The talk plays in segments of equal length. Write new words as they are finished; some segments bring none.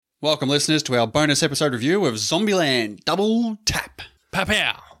Welcome, listeners, to our bonus episode review of Zombieland Double Tap. Pow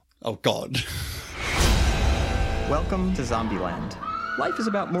pow. Oh, God. Welcome to Zombieland. Life is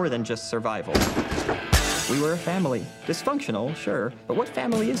about more than just survival. We were a family. Dysfunctional, sure, but what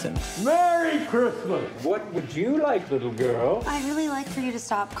family isn't? Merry Christmas! What would you like, little girl? I'd really like for you to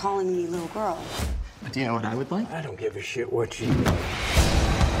stop calling me little girl. Do you know what I would like? I don't give a shit what you...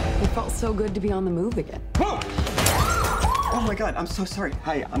 It felt so good to be on the move again. Whoa! Oh my god, I'm so sorry.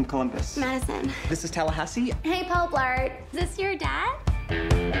 Hi, I'm Columbus. Madison. This is Tallahassee. Hey, Paul Blart. Is this your dad?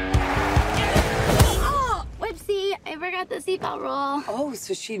 Oh, whoopsie. I forgot the seatbelt rule. Oh,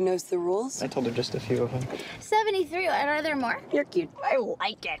 so she knows the rules? I told her just a few of them. 73. Are there more? You're cute. I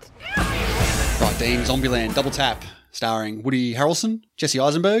like it. Right, Dean, Zombieland Double Tap, starring Woody Harrelson, Jesse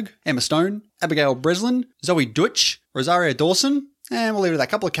Eisenberg, Emma Stone, Abigail Breslin, Zoe Deutch, Rosario Dawson, and we'll leave it at a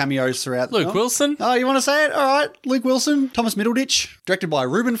couple of cameos throughout. Luke Wilson. Oh, you want to say it? All right. Luke Wilson, Thomas Middleditch, directed by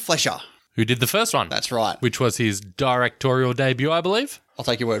Ruben Fleischer. Who did the first one. That's right. Which was his directorial debut, I believe. I'll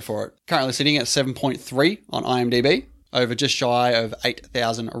take your word for it. Currently sitting at 7.3 on IMDb, over just shy of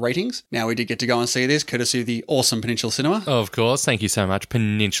 8,000 ratings. Now, we did get to go and see this, courtesy of the awesome Peninsula Cinema. Of course. Thank you so much,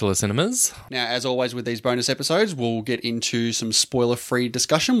 Peninsula Cinemas. Now, as always with these bonus episodes, we'll get into some spoiler-free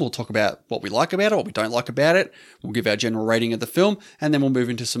discussion. We'll talk about what we like about it, what we don't like about it. We'll give our general rating of the film, and then we'll move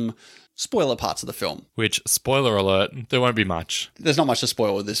into some spoiler parts of the film. Which, spoiler alert, there won't be much. There's not much to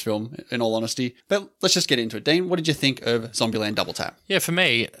spoil with this film, in all honesty. But let's just get into it. Dean, what did you think of Zombieland Double Tap? Yeah, for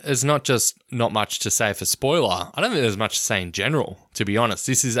me, there's not much to say for spoiler. I don't think there's much to say in general, to be honest.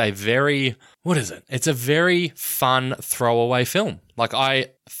 This is a very, It's a very fun throwaway film. Like, I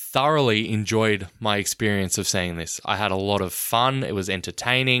thoroughly enjoyed my experience of seeing this. I had a lot of fun. It was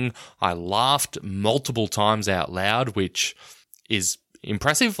entertaining. I laughed multiple times out loud, which is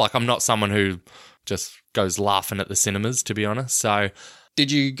impressive. Like, I'm not someone who just goes laughing at the cinemas, to be honest. So, did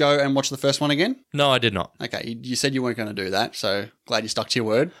you go and watch the first one again? no, I did not. Okay, you said you weren't going to do that, so glad you stuck to your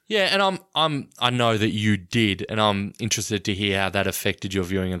word. Yeah, and I know that you did, and I'm interested to hear how that affected your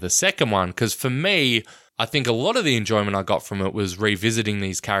viewing of the second one. Because for me, I think a lot of the enjoyment I got from it was revisiting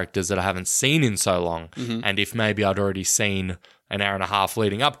these characters that I haven't seen in so long. Mm-hmm. And if maybe I'd already seen an hour and a half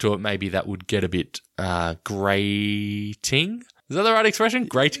leading up to it, maybe that would get a bit grating. Is that the right expression?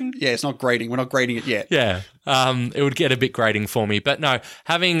 Grating? Yeah, it's not grating. We're not grading it yet. Yeah. It would get a bit grating for me. But no,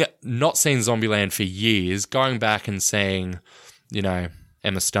 having not seen Zombieland for years, going back and seeing,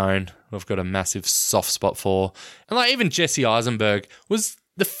 Emma Stone, who I've got a massive soft spot for, and like even Jesse Eisenberg, was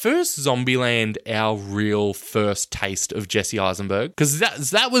the first Zombieland our real first taste of Jesse Eisenberg? Because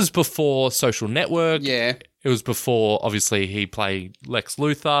that was before Social Network. Yeah. It was before, obviously, he played Lex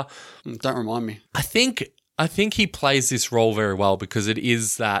Luthor. Don't remind me. I think he plays this role very well because it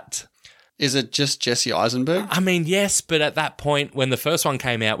is that... Is it just Jesse Eisenberg? I mean, yes, but at that point, when the first one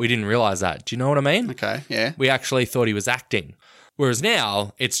came out, we didn't realise that. Do you know what I mean? Okay, yeah. We actually thought he was acting. Whereas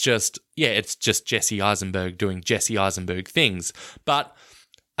now, it's just Jesse Eisenberg doing Jesse Eisenberg things. But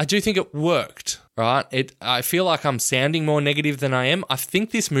I do think it worked, right? I feel like I'm sounding more negative than I am. I think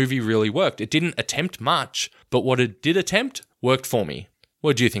this movie really worked. It didn't attempt much, but what it did attempt worked for me.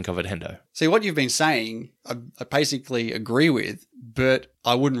 What do you think of it, Hendo? See, what you've been saying, I basically agree with, but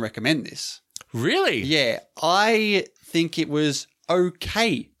I wouldn't recommend this. Really? Yeah, I think it was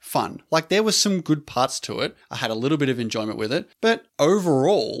okay fun. Like, there was some good parts to it. I had a little bit of enjoyment with it. But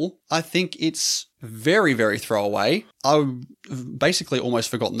overall, I think it's very, very throwaway. I've basically almost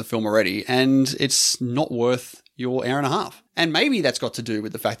forgotten the film already, and it's not worth your hour and a half. And maybe that's got to do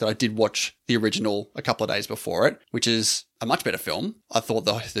with the fact that I did watch the original a couple of days before it, which is a much better film. I thought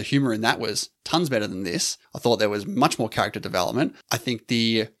the humor in that was tons better than this. I thought there was much more character development. I think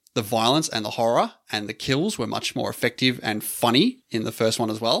the violence and the horror and the kills were much more effective and funny in the first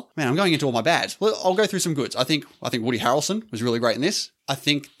one as well. Man, I'm going into all my bads. Well, I'll go through some goods. I think Woody Harrelson was really great in this. I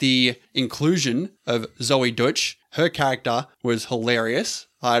think the inclusion of Zoe Deutch, her character was hilarious.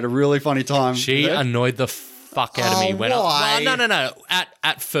 I had a really funny time. She annoyed the fuck out of me when why? No.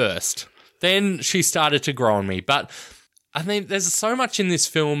 At first. Then she started to grow on me. But I mean, there's so much in this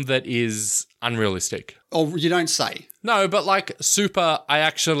film that is unrealistic. Oh, you don't say. No, but like I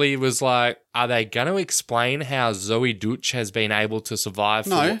actually was like, are they going to explain how Zoe Deutch has been able to survive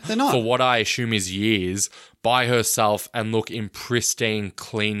No, they're not. for what I assume is years by herself and look in pristine,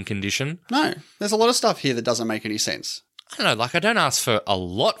 clean condition? No, there's a lot of stuff here that doesn't make any sense. I don't know, like I don't ask for a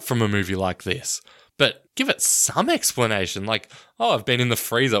lot from a movie like this, but give it some explanation. Like, oh, I've been in the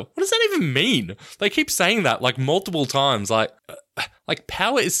freezer. What does that even mean? They keep saying that like multiple times, like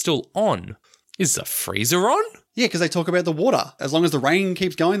power is still on. Is the freezer on? Yeah, because they talk about the water. As long as the rain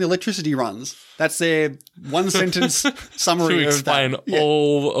keeps going, the electricity runs. That's their one sentence summary To explain of that. Yeah.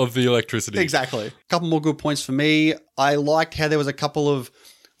 all of the electricity. Exactly. A couple more good points for me. I liked how there was a couple of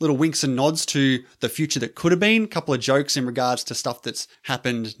little winks and nods to the future that could have been. A couple of jokes in regards to stuff that's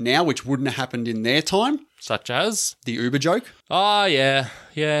happened now, which wouldn't have happened in their time. Such as? The Uber joke. Oh, yeah.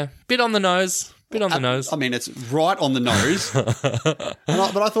 Bit on the nose. I mean, it's right on the nose. But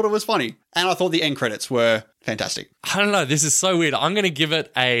I thought it was funny. And I thought the end credits were fantastic. I don't know. This is so weird. I'm going to give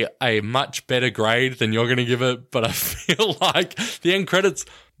it a much better grade than you're going to give it, but I feel like the end credits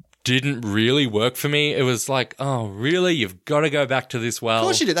didn't really work for me. It was like, oh, really? You've got to go back to this well. Of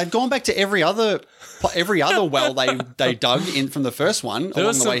course you did. They've gone back to every other well they dug in from the first one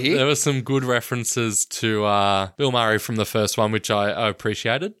along the way here. There were some good references to Bill Murray from the first one, which I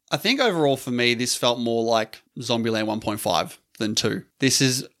appreciated. I think overall for me, this felt more like Zombieland 1.5 than 2. This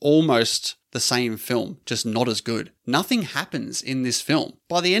is almost the same film, just not as good. Nothing happens in this film.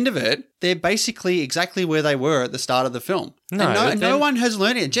 By the end of it, they're basically exactly where they were at the start of the film. No one has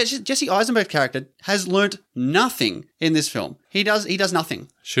learned it. Jesse Eisenberg's character has learnt nothing in this film. He does nothing.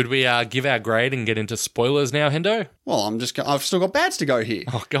 Should we give our grade and get into spoilers now, Hendo? Well, I've still got bads to go here.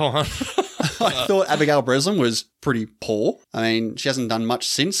 Oh, go on. I thought Abigail Breslin was pretty poor. I mean, she hasn't done much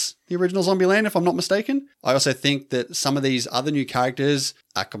since the original Zombieland, if I'm not mistaken. I also think that some of these other new characters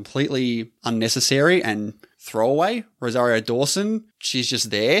are completely unnecessary and throwaway. Rosario Dawson, she's just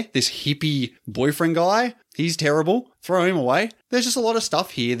there. This hippie boyfriend guy, he's terrible. Throw him away. There's just a lot of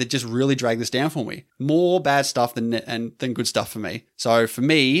stuff here that just really drag this down for me. More bad stuff than good stuff for me. So for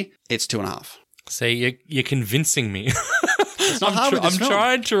me, it's 2.5. See, you're convincing me. It's not hard with this film.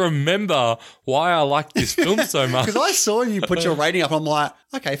 Trying to remember why I like this film so much. Because I saw you put your rating up, I'm like,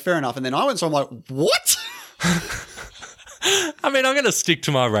 okay, fair enough. And then I went, so I'm like, what? I mean, I'm going to stick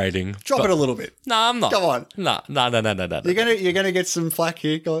to my rating. Drop it a little bit. No, I'm not. Come on. No. You're gonna get some flack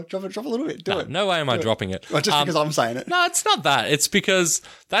here. Go on, drop a little bit. Do it. No way am I dropping it. Well, just because I'm saying it. No, it's not that. It's because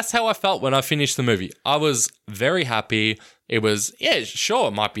that's how I felt when I finished the movie. I was very happy. It was, yeah, sure,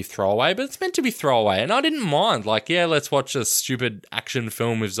 it might be throwaway, but it's meant to be throwaway. And I didn't mind. Like, yeah, let's watch a stupid action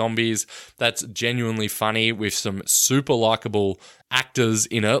film with zombies that's genuinely funny with some super likable actors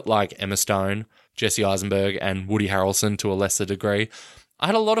in it, like Emma Stone, Jesse Eisenberg, and Woody Harrelson to a lesser degree. I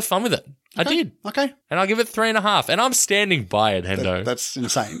had a lot of fun with it. I did. Okay. And I'll give it 3.5. And I'm standing by it, Hendo. That's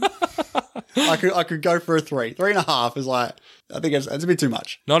insane. I could go for a 3. 3.5 is like, I think it's a bit too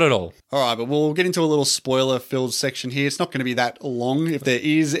much. Not at all. All right, but we'll get into a little spoiler-filled section here. It's not going to be that long if there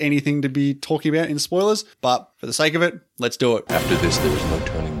is anything to be talking about in spoilers, but for the sake of it, let's do it. After this, there is no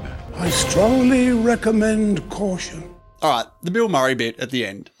turning back. I strongly recommend caution. All right, the Bill Murray bit at the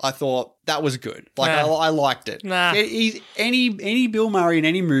end, I thought that was good. Like, I liked it. Nah. Any Bill Murray in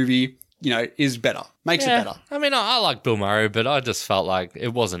any movie, is better. Makes it better. I mean, I like Bill Murray, but I just felt like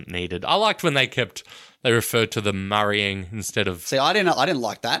it wasn't needed. I liked when they referred to the Murraying instead of... See, I didn't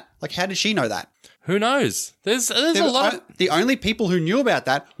like that. Like, how did she know that? Who knows? There's a lot of... The only people who knew about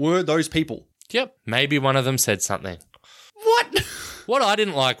that were those people. Yep. Maybe one of them said something. What? What I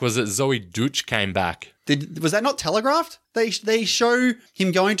didn't like was that Zoe Deutch came back. Was that not telegraphed? They show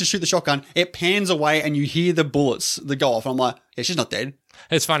him going to shoot the shotgun. It pans away and you hear the bullets that go off. And I'm like, yeah, she's not dead.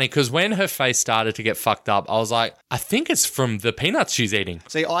 It's funny because when her face started to get fucked up, I was like, I think it's from the peanuts she's eating.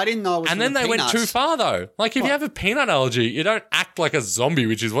 See, I didn't know it was And from then they went too far though. Like if you have a peanut allergy, you don't act like a zombie,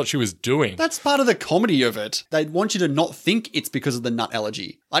 which is what she was doing. That's part of the comedy of it. They want you to not think it's because of the nut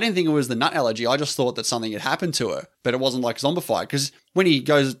allergy. I didn't think it was the nut allergy. I just thought that something had happened to her, but it wasn't like zombified because when he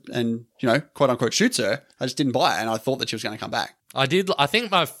goes and, quote unquote shoots her, I just didn't buy it and I thought that she was going to come back. I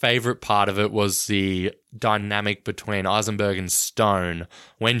think my favorite part of it was the dynamic between Eisenberg and Stone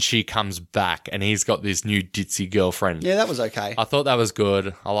when she comes back and he's got this new ditzy girlfriend. Yeah, that was okay. I thought that was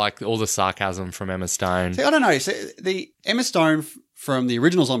good. I like all the sarcasm from Emma Stone. See, I don't know. So the Emma Stone from the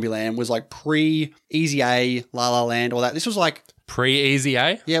original Zombieland was like pre-Easy A, La La Land, all that. This was like... Pre-Easy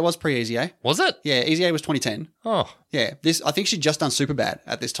A? Yeah, it was pre-Easy A. Was it? Yeah, Easy A was 2010. Oh. Yeah, I think she'd just done Superbad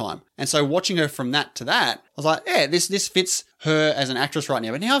at this time. And so watching her from that to that, I was like, yeah, this fits her as an actress right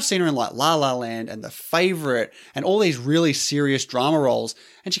now. But now I've seen her in like La La Land and The Favourite and all these really serious drama roles.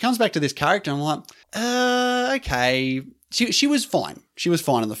 And she comes back to this character and I'm like, okay. She was fine. She was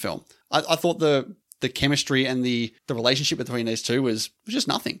fine in the film. I thought the chemistry and the relationship between these two was just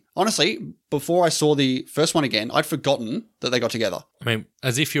nothing. Honestly, before I saw the first one again, I'd forgotten that they got together. I mean,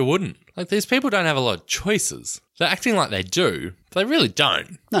 as if you wouldn't. Like, these people don't have a lot of choices. They're acting like they do, but they really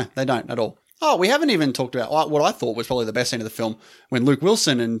don't. No, they don't at all. Oh, we haven't even talked about what I thought was probably the best scene of the film when Luke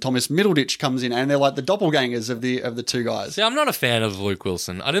Wilson and Thomas Middleditch comes in and they're like the doppelgangers of the two guys. See, I'm not a fan of Luke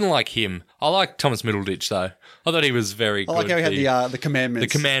Wilson. I didn't like him. I like Thomas Middleditch, though. I thought he was very good. I like how he had the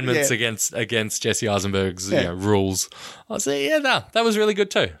commandments. The commandments against Jesse Eisenberg's rules. I was that was really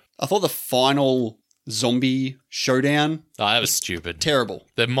good too. I thought the final zombie showdown. Oh, that was stupid. Terrible.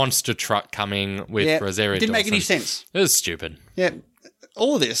 The monster truck coming with Rosario didn't make Dawson. any sense. It was stupid. Yeah.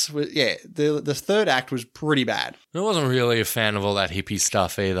 All of this, the third act was pretty bad. I wasn't really a fan of all that hippie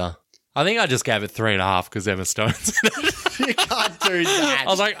stuff either. I think I just gave it 3.5 because Emma Stone's in it. You can't do that. I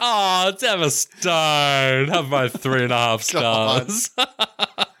was like, oh, it's Emma Stone. Have my 3.5 stars.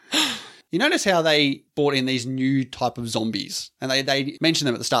 You notice how they brought in these new type of zombies, and they mentioned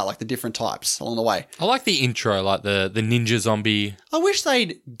them at the start, like the different types along the way. I like the intro, like the ninja zombie. I wish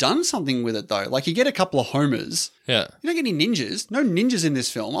they'd done something with it though. Like you get a couple of homers. Yeah. You don't get any ninjas. No ninjas in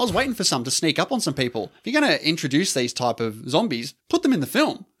this film. I was waiting for some to sneak up on some people. If you're going to introduce these type of zombies, put them in the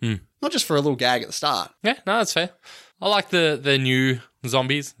film. Not just for a little gag at the start. Yeah, no, that's fair. I like the new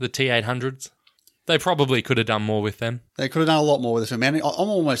zombies, the T-800s. They probably could have done more with them. They could have done a lot more with this film, man. I'm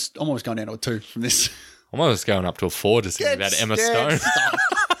almost going down to a 2 from this. I'm almost going up to a 4 to see about Emma Stone.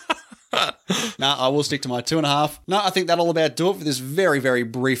 No, I will stick to my 2.5. No, I think that'll about do it for this very, very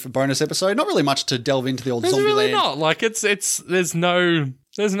brief bonus episode. Not really much to delve into the old There's Zombieland. really not. Like there's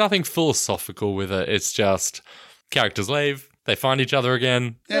nothing philosophical with it. It's just characters leave, they find each other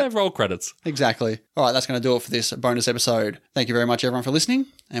again, roll credits. Exactly. All right, that's going to do it for this bonus episode. Thank you very much, everyone, for listening,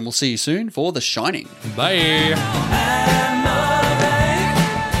 and we'll see you soon for The Shining. Bye.